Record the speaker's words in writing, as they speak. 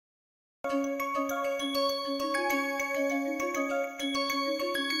This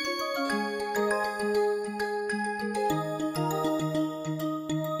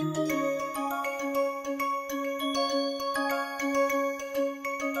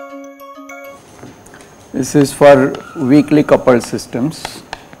is for weakly coupled systems.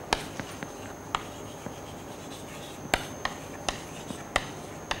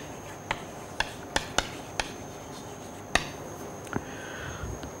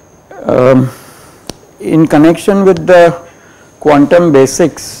 In connection with the quantum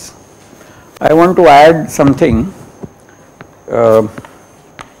basics, I want to add something.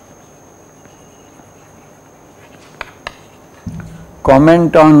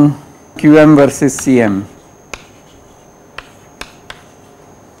 Comment on QM versus CM,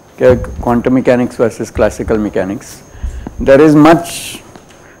 quantum mechanics versus classical mechanics. There is much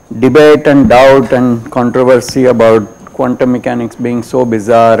debate and doubt and controversy about quantum mechanics being so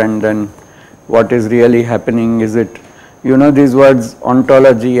bizarre, and then what is really happening. Is it, you know, these words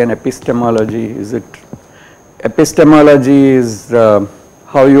ontology and epistemology, is it, epistemology is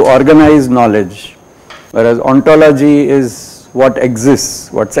how you organize knowledge, whereas ontology is what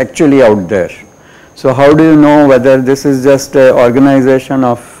exists, what's actually out there. So how do you know whether this is just an organization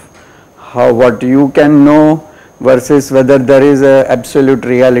of how what you can know versus whether there is a absolute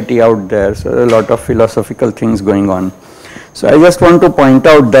reality out there? So there are a lot of philosophical things going on. So I just want to point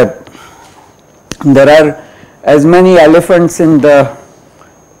out that there are as many elephants in the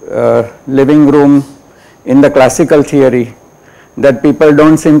living room in the classical theory that people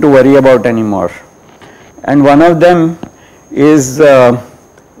don't seem to worry about anymore. And one of them is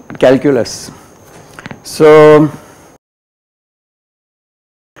calculus. So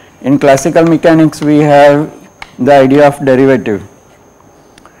in classical mechanics we have the idea of derivative,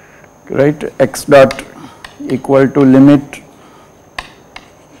 right? X dot equal to limit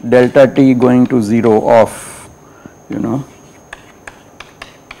delta t going to 0 of, you know,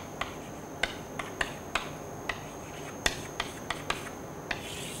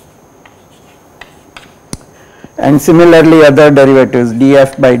 and similarly other derivatives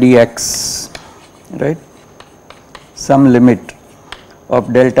df by dx, right, some limit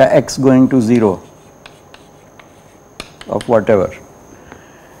of delta x going to 0 of whatever.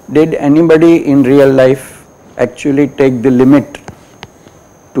 Did anybody in real life actually take the limit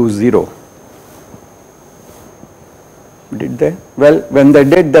to 0? Did they? Well, when they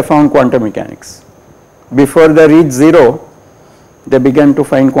did, they found quantum mechanics. Before they reached 0, they began to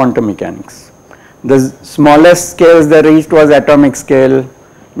find quantum mechanics. The smallest scales they reached was atomic scale,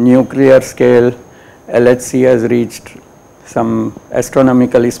 nuclear scale. LHC has reached some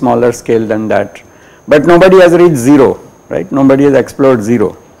astronomically smaller scale than that. But nobody has reached 0, right? Nobody has explored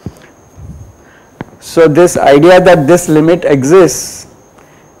 0. So this idea that this limit exists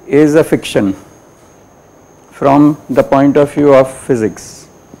is a fiction from the point of view of physics,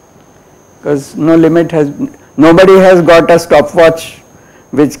 because no limit has, nobody has got a stopwatch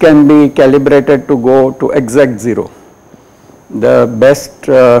which can be calibrated to go to exact 0. The best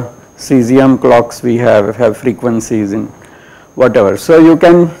cesium clocks we have frequencies in whatever. So you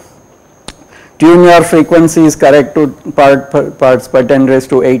can tune your frequencies correct to parts per 10 raised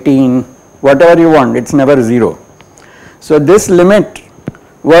to 18, whatever you want, it's never 0. So this limit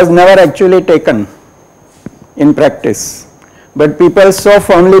was never actually taken in practice, but people so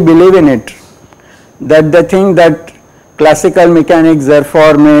firmly believe in it that they think that classical mechanics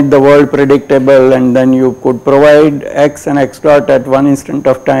therefore made the world predictable, and then you could provide x and x dot at one instant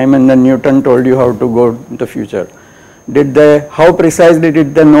of time, and then Newton told you how to go in the future. Did they, how precisely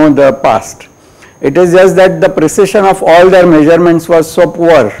did they know the past? It is just that the precision of all their measurements was so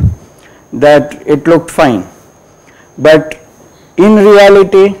poor that it looked fine. But in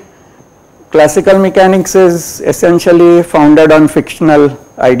reality, classical mechanics is essentially founded on fictional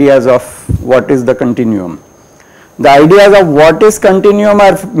ideas of what is the continuum. The ideas of what is continuum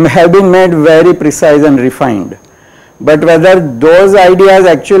have been made very precise and refined. But whether those ideas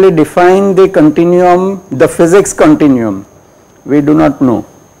actually define the continuum, the physics continuum, we do not know.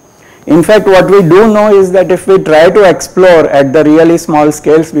 In fact, what we do know is that if we try to explore at the really small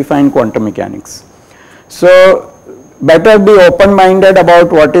scales, we find quantum mechanics. So better be open-minded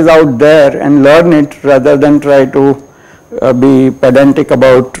about what is out there and learn it, rather than try to be pedantic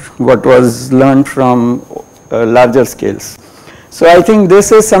about what was learned from larger scales. So I think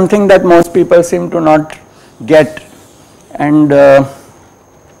this is something that most people seem to not get, and our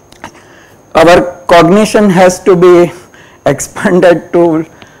cognition has to be expanded to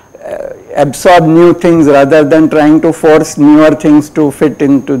absorb new things rather than trying to force newer things to fit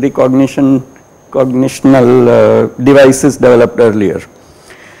into the cognitional devices developed earlier.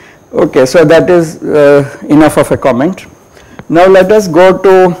 Okay, so that is enough of a comment. Now let us go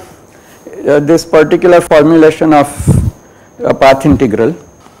to this particular formulation of a path integral.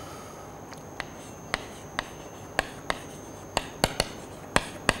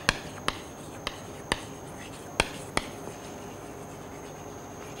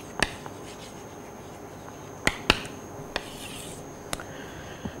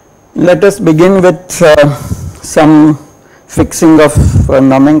 Let us begin with some fixing of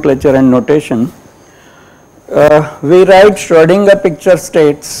nomenclature and notation. We write Schrödinger picture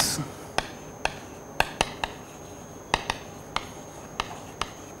states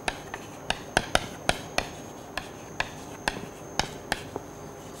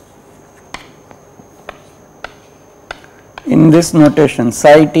in this notation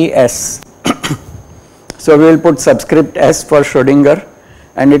psi t s. So we will put subscript s for Schrödinger,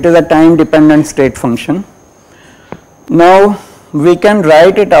 and it is a time dependent state function. Now we can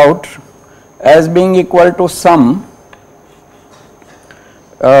write it out as being equal to sum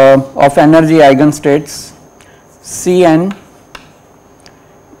of energy eigenstates Cn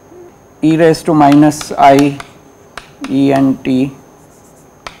e raised to minus I E n t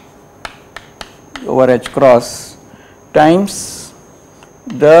over h cross times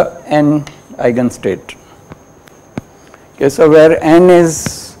the n eigenstate. Okay, so where n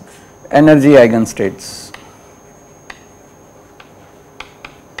is energy eigenstates.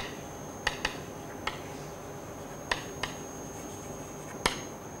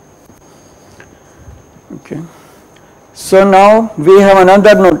 Okay. So now we have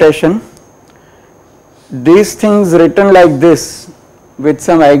another notation. These things written like this with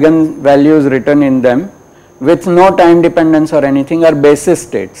some eigenvalues written in them with no time dependence or anything are basis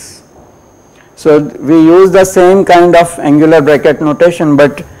states. So we use the same kind of angular bracket notation,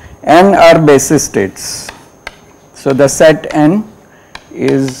 but n are basis states. So the set n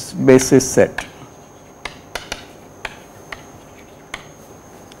is basis set.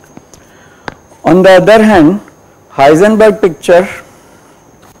 On the other hand, Heisenberg picture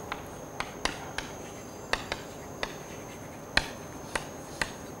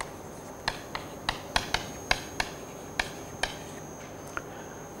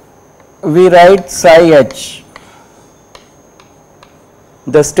we write psi h.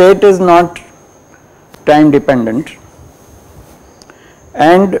 The state is not time dependent,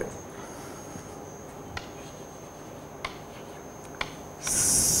 and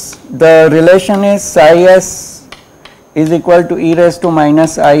the relation is psi s is equal to e raised to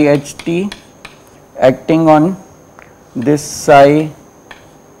minus I h t acting on this psi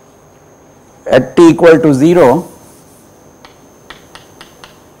at t equal to 0,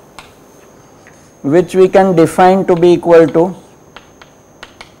 which we can define to be equal to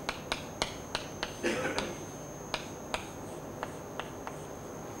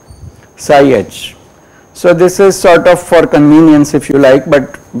psi h. So this is sort of for convenience if you like,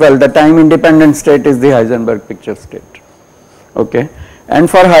 but well, the time independent state is the Heisenberg picture state. Okay, and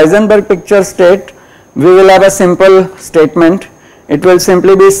for Heisenberg picture state we will have a simple statement. It will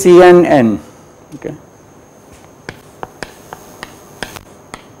simply be Cnn. Okay.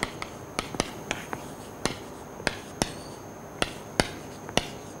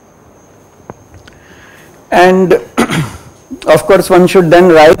 And of course one should then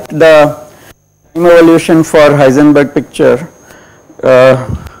write the time evolution for Heisenberg picture,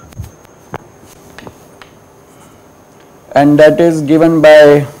 and that is given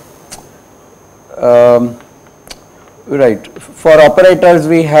by right, for operators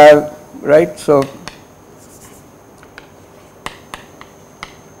we have, right, so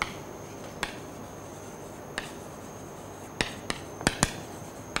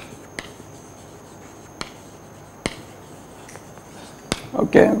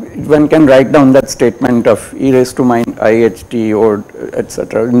okay, one can write down that statement of e raised to minus IHT or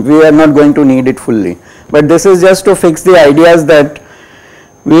etc. We are not going to need it fully, but this is just to fix the ideas that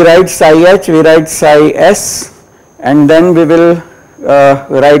we write psi h, we write psi s, and then we will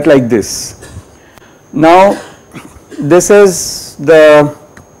write like this. Now this is the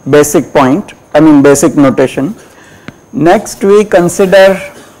basic point, I mean basic notation. Next we consider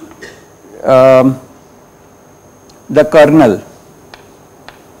the kernel.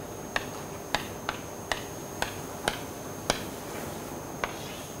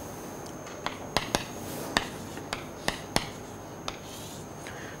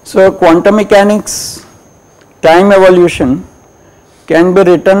 So quantum mechanics time evolution can be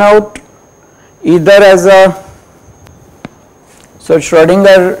written out either as a, so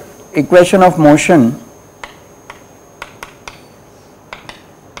Schrödinger equation of motion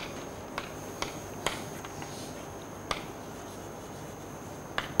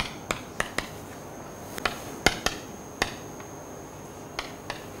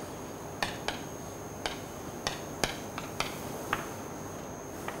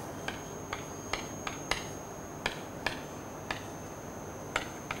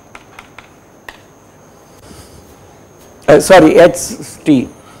sorry, ht.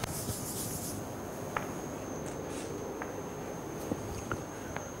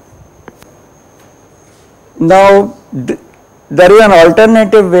 Now there is an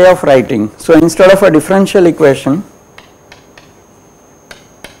alternative way of writing. So instead of a differential equation,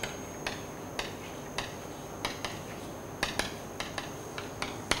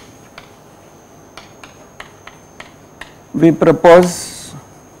 we propose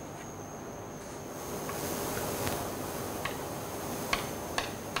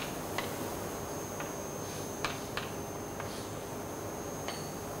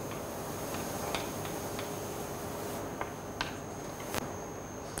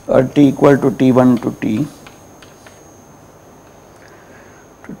t equal to t1 to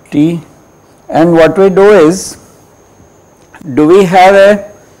t, and what we do is, do we have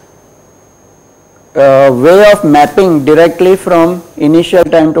a way of mapping directly from initial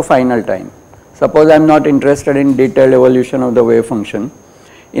time to final time? Suppose I am not interested in detailed evolution of the wave function.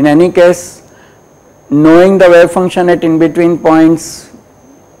 In any case, knowing the wave function at in between points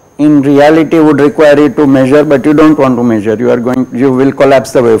in reality would require you to measure, but you don't want to measure, you will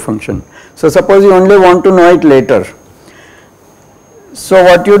collapse the wave function. So suppose you only want to know it later. So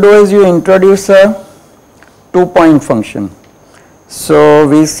what you do is you introduce a 2-point function. So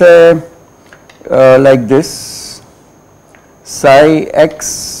we say like this, psi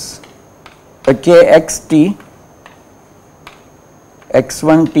x kxt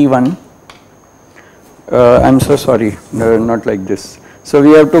x1 t1, I am so sorry, not like this. So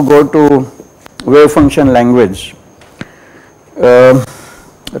we have to go to wave function language,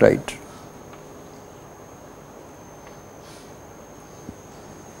 right.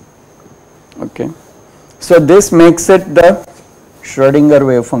 Okay. So this makes it the Schrödinger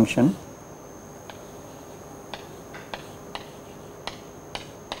wave function.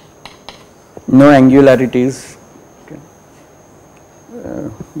 No angularities. Okay.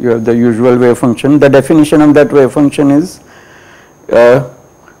 You have the usual wave function. The definition of that wave function is,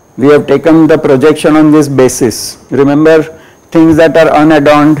 we have taken the projection on this basis. Remember, things that are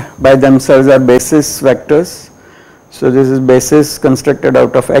unadorned by themselves are basis vectors. So this is basis constructed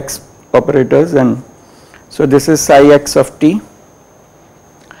out of x operators, and so this is psi x of t,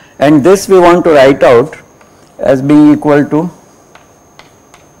 and this we want to write out as being equal to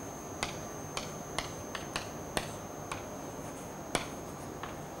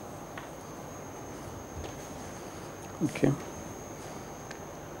okay.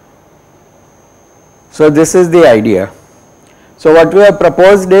 So this is the idea. So what we have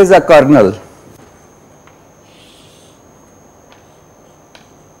proposed is a kernel.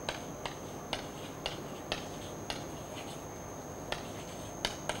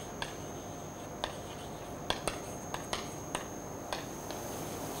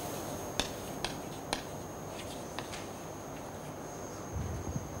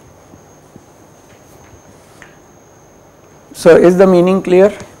 So is the meaning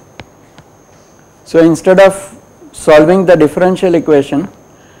clear? So instead of solving the differential equation,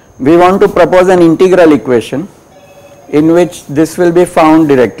 we want to propose an integral equation in which this will be found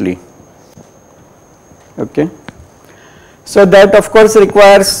directly. Okay. So that of course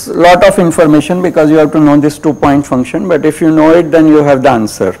requires lot of information, because you have to know this 2-point function, but if you know it, then you have the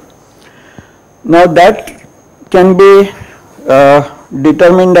answer. Now that can be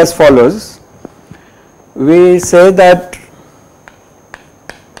determined as follows. We say that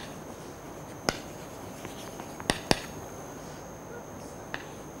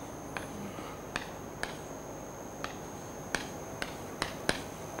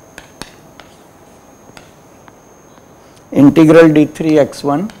integral d3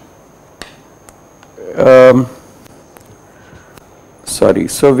 x1, sorry,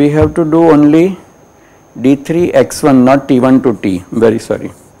 so we have to do only d3 x1, not t1 to t, very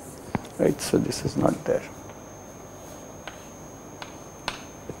sorry, right, so this is not there,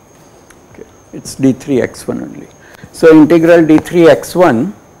 okay, it's d3 x1 only. So integral d3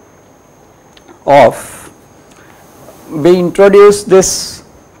 x1 of, we introduce this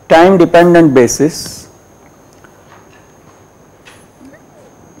time dependent basis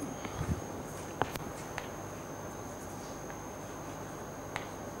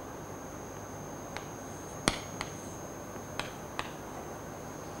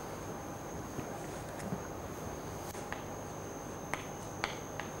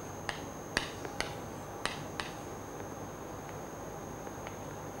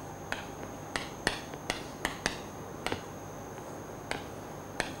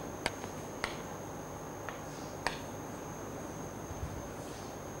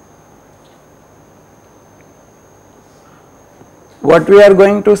what we are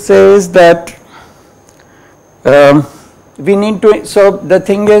going to say is that we need to, so the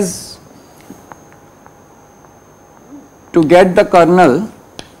thing is, to get the kernel,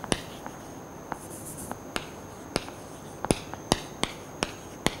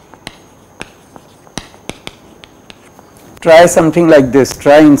 try something like this,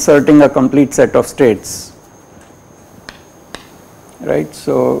 try inserting a complete set of states, right.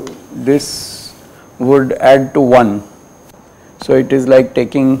 So this would add to 1. So it is like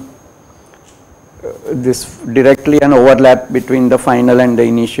taking this directly an overlap between the final and the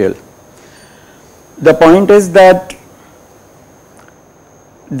initial. The point is that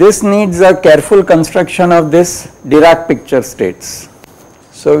this needs a careful construction of this Dirac picture states.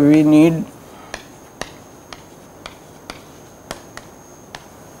 So we need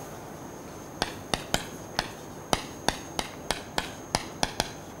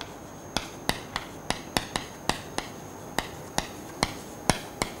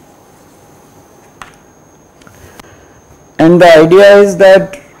and the idea is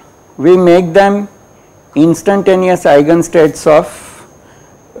that we make them instantaneous eigenstates of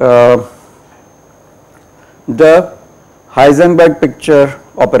the Heisenberg picture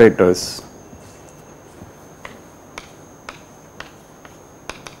operators.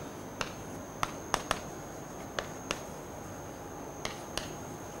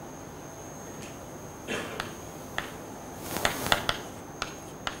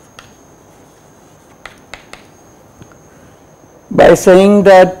 By saying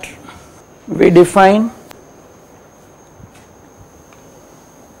that we define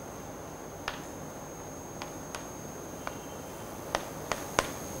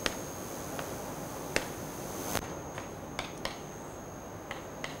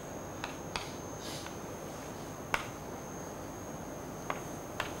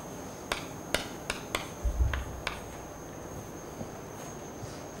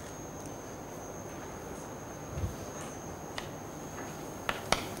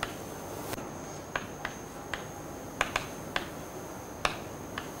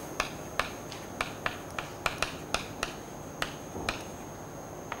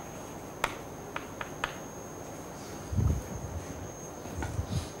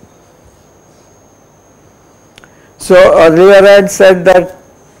so earlier I had said that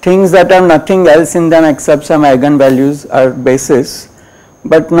things that have nothing else in them except some eigenvalues are basis,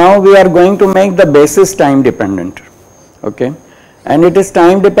 but now we are going to make the basis time dependent, okay, and it is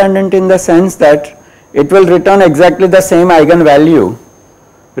time dependent in the sense that it will return exactly the same eigenvalue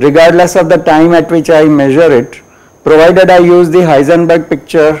regardless of the time at which I measure it, provided I use the Heisenberg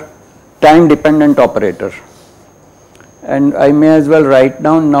picture time dependent operator. And I may as well write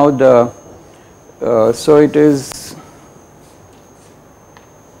down now the so it is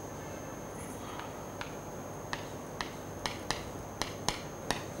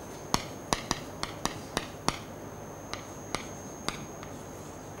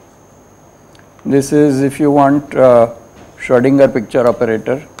this is, if you want, Schrodinger picture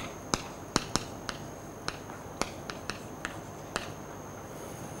operator.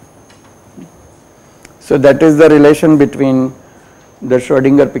 So that is the relation between the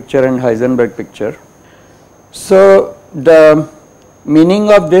Schrodinger picture and Heisenberg picture. So the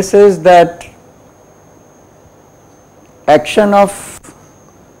meaning of this is that action of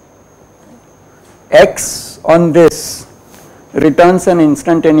x on this returns an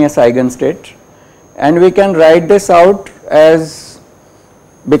instantaneous eigenstate, and we can write this out as,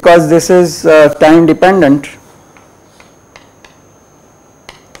 because this is time dependent,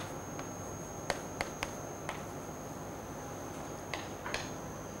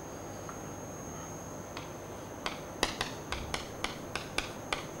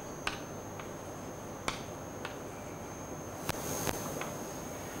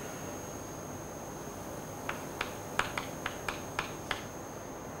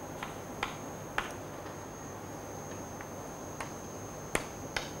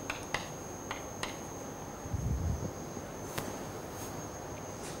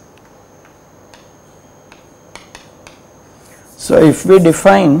 so if we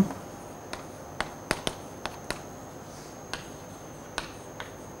define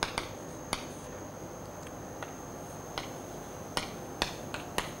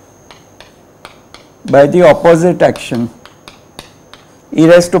by the opposite action e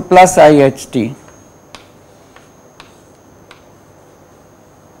raised to plus iht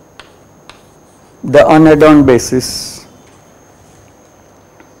the unadorned basis,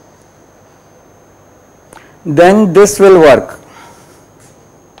 then this will work.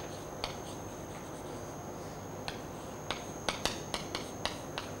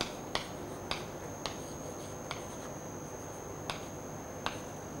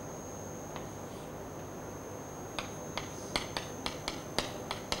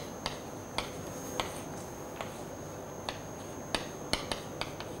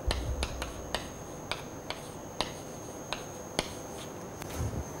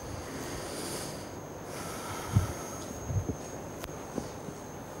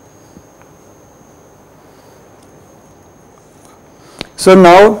 So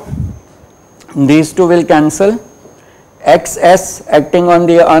now these two will cancel. XS acting on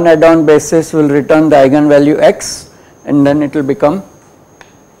the unadd-on basis will return the eigenvalue x, and then it will become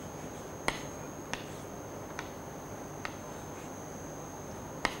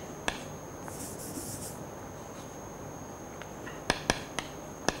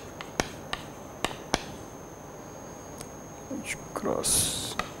cross.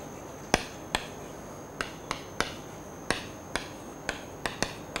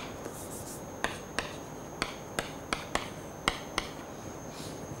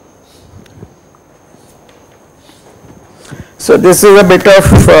 So this is a bit of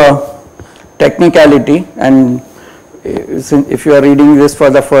technicality, and if you are reading this for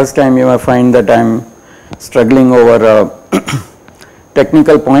the first time, you may find that I am struggling over a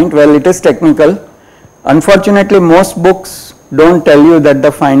technical point. Well, it is technical. Unfortunately, most books don't tell you that the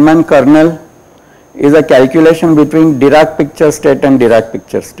Feynman kernel is a calculation between Dirac picture state and Dirac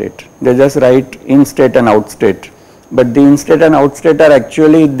picture state. They just write in state and out state, but the in state and out state are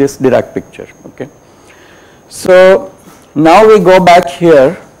actually this Dirac picture. Okay. So now we go back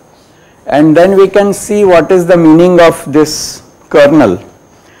here, and then we can see what is the meaning of this kernel.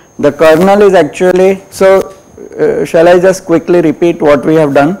 The kernel is actually, so shall I just quickly repeat what we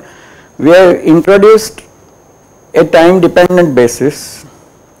have done? We have introduced a time dependent basis.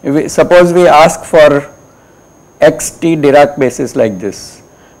 Suppose we ask for xt Dirac basis like this.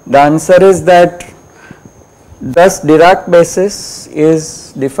 The answer is that thus Dirac basis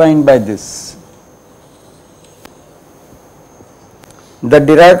is defined by this.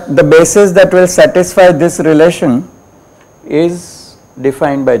 The basis that will satisfy this relation is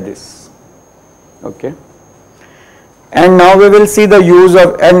defined by this. Okay. And now we will see the use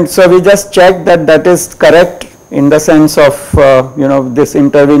of, and so we just check that that is correct in the sense of this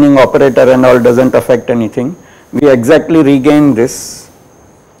intervening operator and all doesn't affect anything. We exactly regain this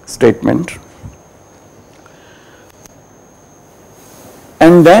statement.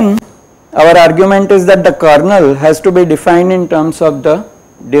 And then our argument is that the kernel has to be defined in terms of the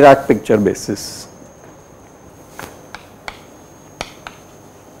Dirac picture basis.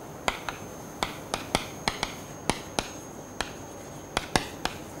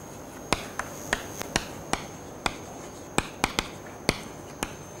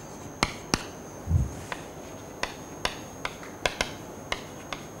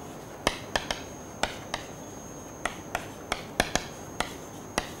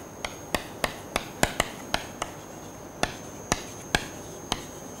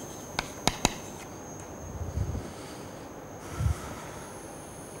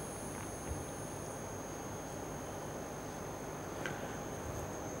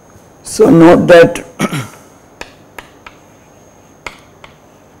 So note that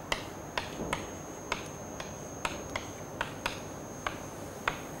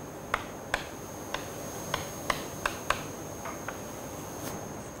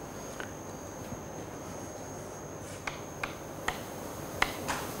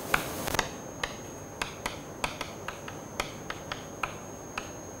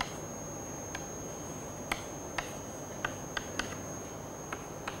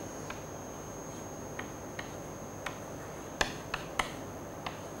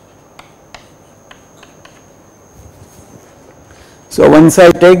so once I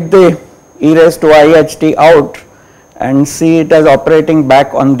take the e raised to iht out and see it as operating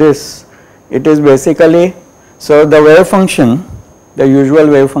back on this, it is basically, so the wave function, the usual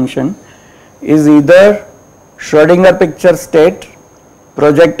wave function is either Schrodinger picture state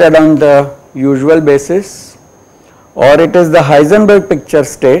projected on the usual basis, or it is the Heisenberg picture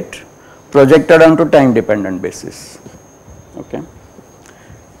state projected onto time dependent basis. Okay.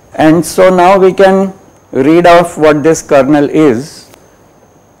 And so now we can read off what this kernel is.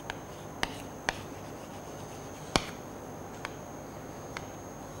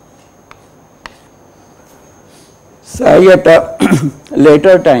 Psi at a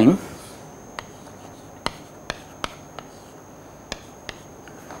later time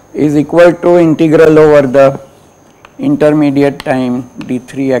is equal to integral over the intermediate time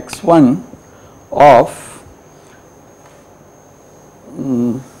d3x1 of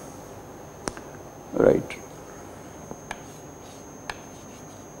right.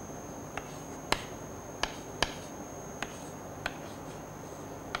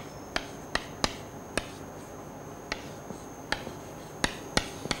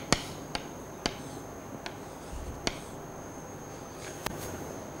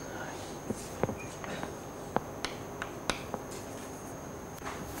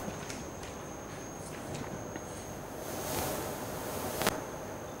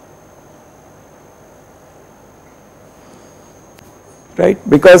 right?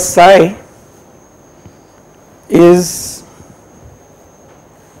 Because psi is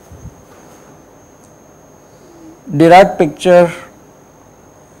Dirac picture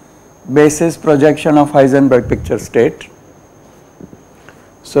basis projection of Heisenberg picture state.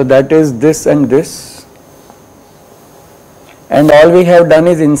 So that is this and this, and all we have done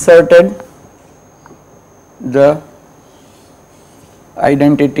is inserted the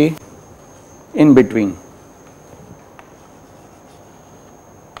identity in between.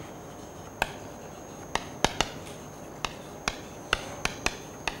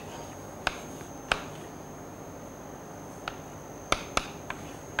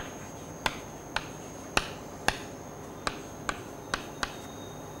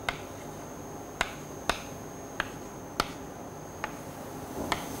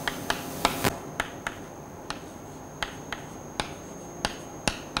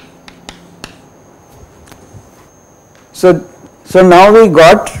 So now we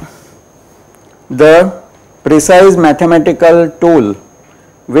got the precise mathematical tool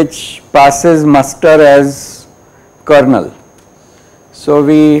which passes muster as kernel. So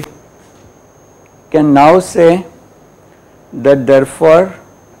we can now say that therefore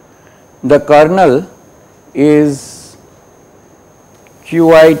the kernel is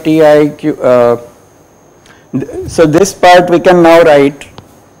QI, TI, so this part we can now write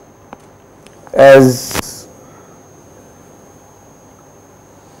as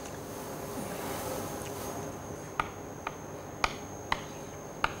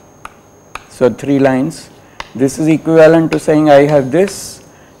so 3 lines. This is equivalent to saying I have this,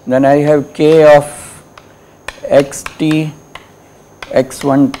 then I have k of xt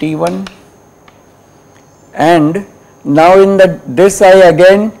x1 t1, and now in this I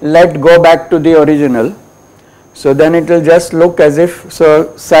again let go back to the original. So then it will just look as if,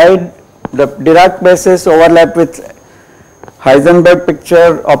 so side the Dirac basis overlap with Heisenberg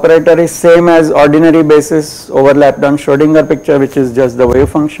picture operator is same as ordinary basis overlapped on Schrodinger picture, which is just the wave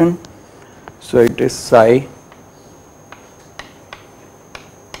function. So it is psi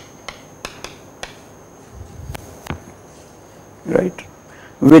right,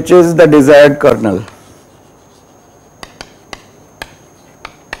 which is the desired kernel.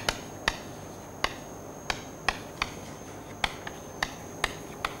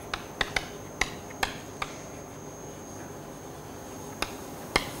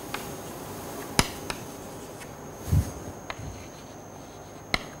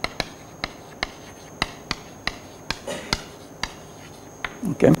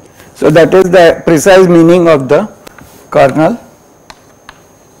 Okay. So that is the precise meaning of the kernel.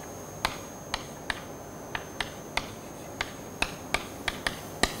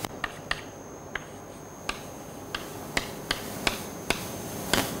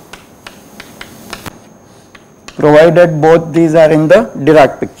 Provided both these are in the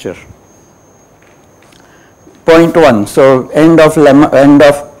Dirac picture. Point 1. So end of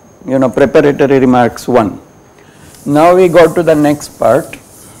preparatory remarks 1. Now we go to the next part,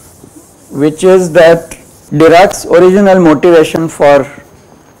 which is that Dirac's original motivation for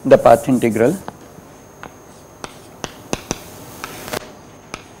the path integral.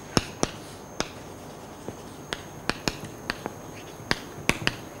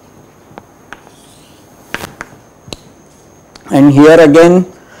 And here again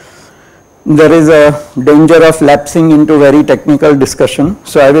there is a danger of lapsing into very technical discussion,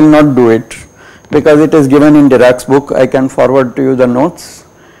 so I will not do it because it is given in Dirac's book. I can forward to you the notes,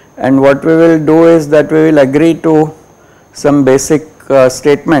 and what we will do is that we will agree to some basic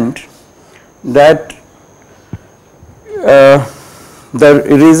statement that the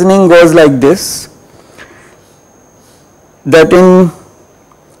reasoning goes like this, that in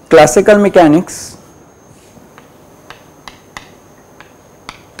classical mechanics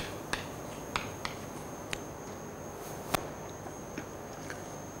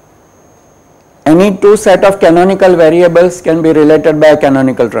any two set of canonical variables can be related by a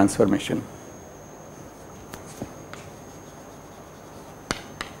canonical transformation.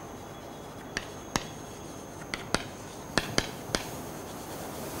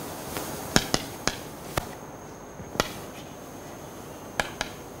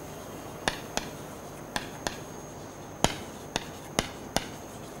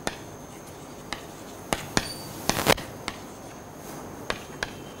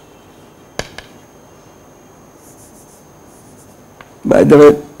 By the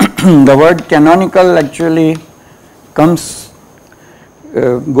way, the word canonical actually comes,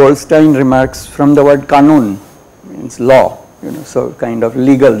 Goldstein remarks, from the word kanun, means law, so kind of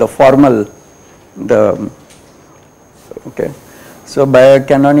legal, the formal, okay. So by a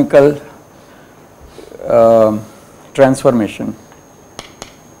canonical transformation.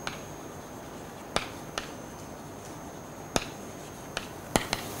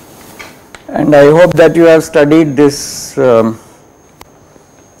 And I hope that you have studied this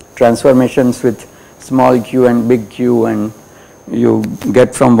transformations with small q and big Q, and you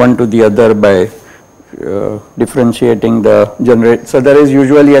get from one to the other by differentiating the generator. So there is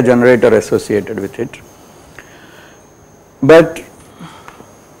usually a generator associated with it. But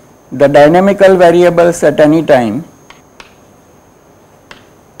the dynamical variables at any time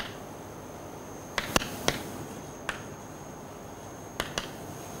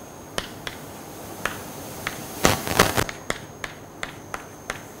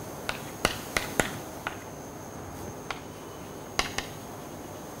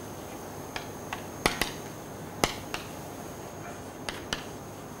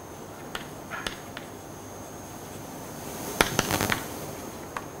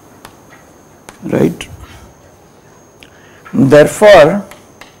right. Therefore,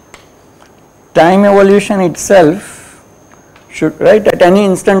 time evolution itself should, right, at any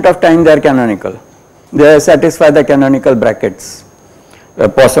instant of time they are canonical. They satisfy the canonical brackets,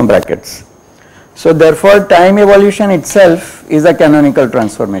 Poisson brackets. So therefore, time evolution itself is a canonical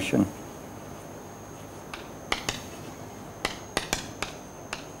transformation.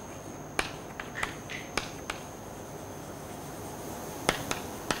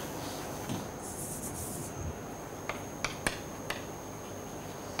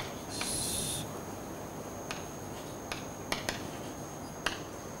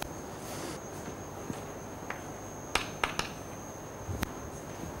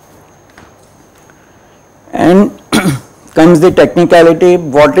 And comes the technicality,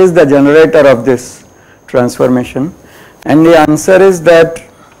 what is the generator of this transformation? And the answer is that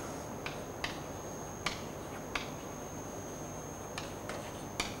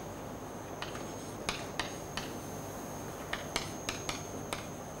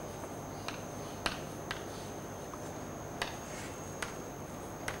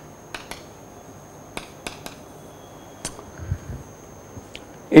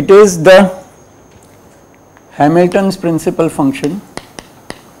it is the Hamilton's principal function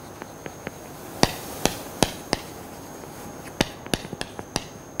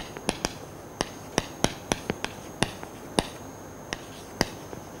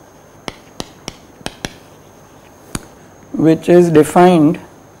which is defined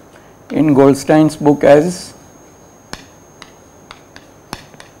in Goldstein's book as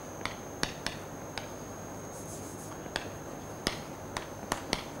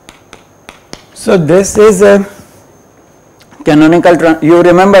so this is a canonical, you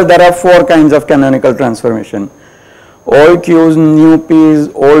remember there are 4 kinds of canonical transformation: old Q's, new P's,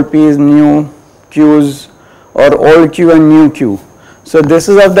 old P's, new Q's, or old Q and new Q. So this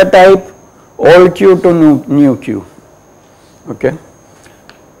is of the type old Q to new Q, okay.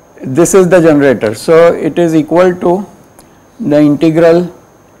 This is the generator. So it is equal to the integral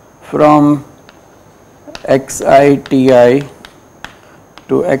from xi ti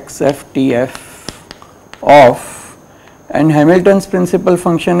to xf tf of, and Hamilton's principal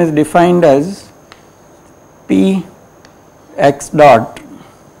function is defined as p x dot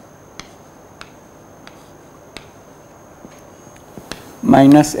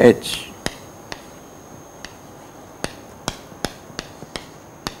minus h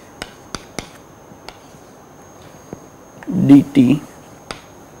dt,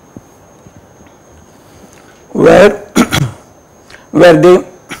 where the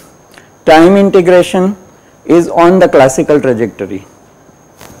time integration is on the classical trajectory.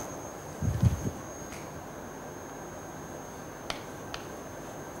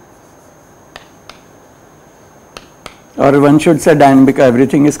 Or one should say dynamic,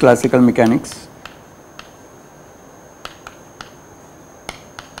 everything is classical mechanics.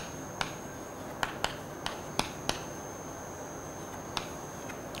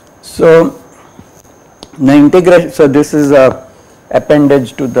 So the integration, so this is a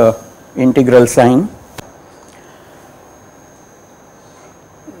appendage to the integral sign.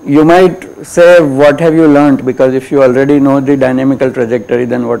 You might say, what have you learnt? Because if you already know the dynamical trajectory,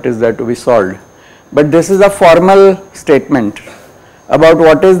 then what is there to be solved? But this is a formal statement about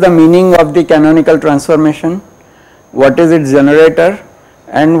what is the meaning of the canonical transformation, what is its generator,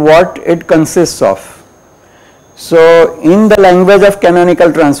 and what it consists of. So in the language of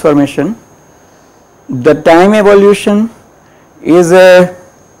canonical transformation, the time evolution is a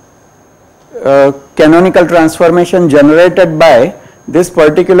canonical transformation generated by this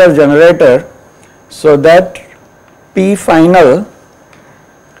particular generator, so that P final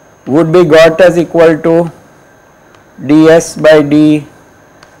would be got as equal to ds by dqf,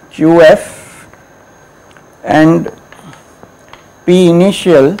 and P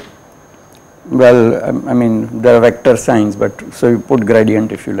initial, well, I mean there are vector signs, but so you put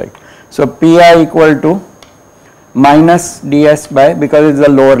gradient if you like. So pi equal to minus ds by, because it is the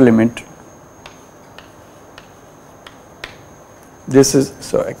lower limit, this is,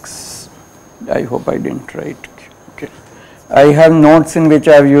 so x, I hope I didn't write, okay. I have notes in which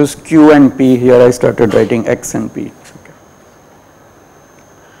I have used q and p, here I started writing x and p. Okay.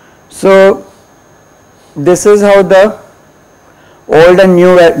 So this is how the old and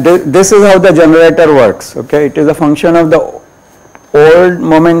new, this is how the generator works, okay. It is a function of the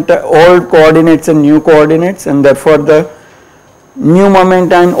old coordinates and new coordinates, and therefore the new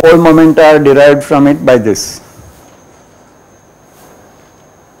momenta and old momenta are derived from it by this.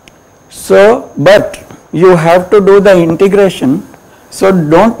 So, but you have to do the integration, so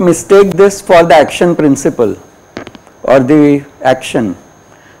don't mistake this for the action principle or the action.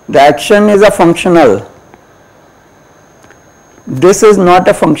 The action is a functional. This is not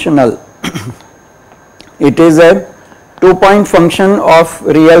a functional. It is a 2-point function of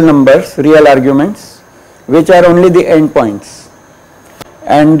real numbers, real arguments, which are only the endpoints.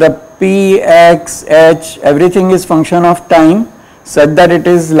 And the p, x, h, everything is function of time, such that it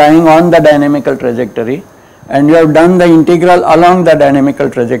is lying on the dynamical trajectory, and you have done the integral along the dynamical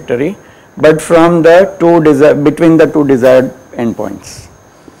trajectory, but from the between the two desired endpoints.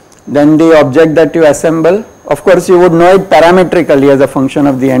 Then the object that you assemble, of course you would know it parametrically as a function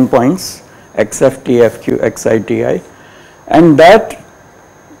of the endpoints, xf, tf, q, xi, ti, and that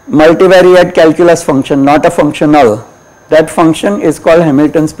multivariate calculus function, not a functional, that function is called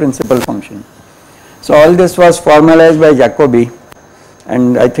Hamilton's principal function. So all this was formalized by Jacobi,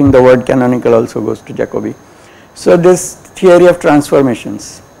 and I think the word canonical also goes to Jacobi. So this theory of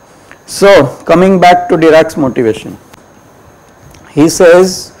transformations. So coming back to Dirac's motivation, he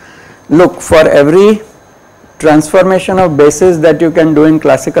says, look, for every transformation of basis that you can do in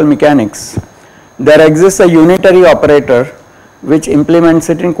classical mechanics, there exists a unitary operator which implements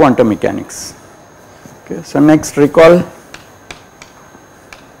it in quantum mechanics. Okay, so next, recall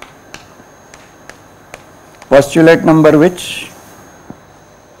postulate number which?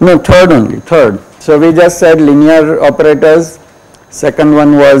 No, third only, third. So we just said linear operators, second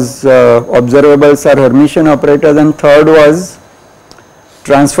one was observables are Hermitian operators, and third was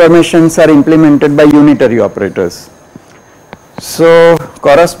transformations are implemented by unitary operators. So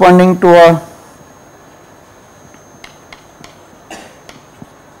corresponding to a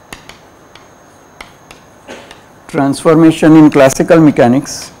transformation in classical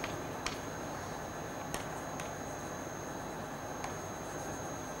mechanics,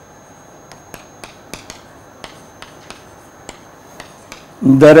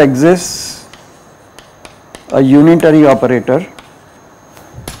 there exists a unitary operator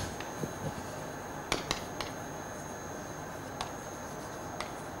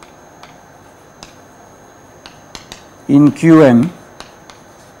in Qm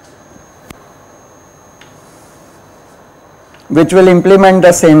which will implement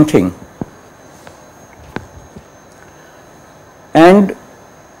the same thing, and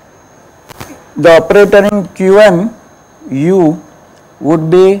the operator in Qm u would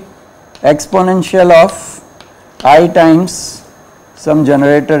be exponential of I times some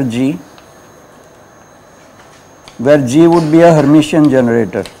generator G, where G would be a Hermitian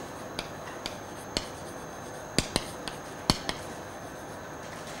generator.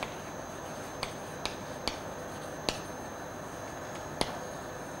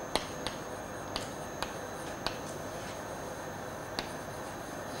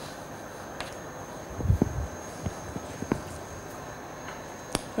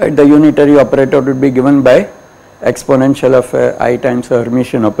 Right, the unitary operator would be given by exponential of I times a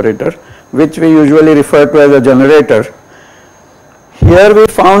Hermitian operator, which we usually refer to as a generator. Here we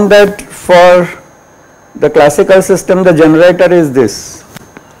found that for the classical system the generator is this.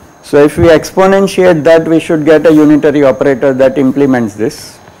 So if we exponentiate that, we should get a unitary operator that implements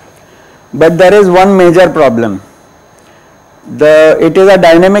this. But there is one major problem. It is a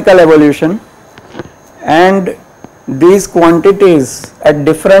dynamical evolution, and these quantities at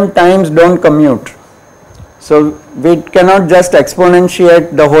different times don't commute. So we cannot just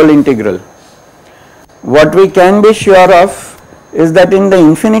exponentiate the whole integral. What we can be sure of is that in the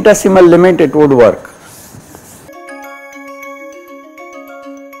infinitesimal limit it would work.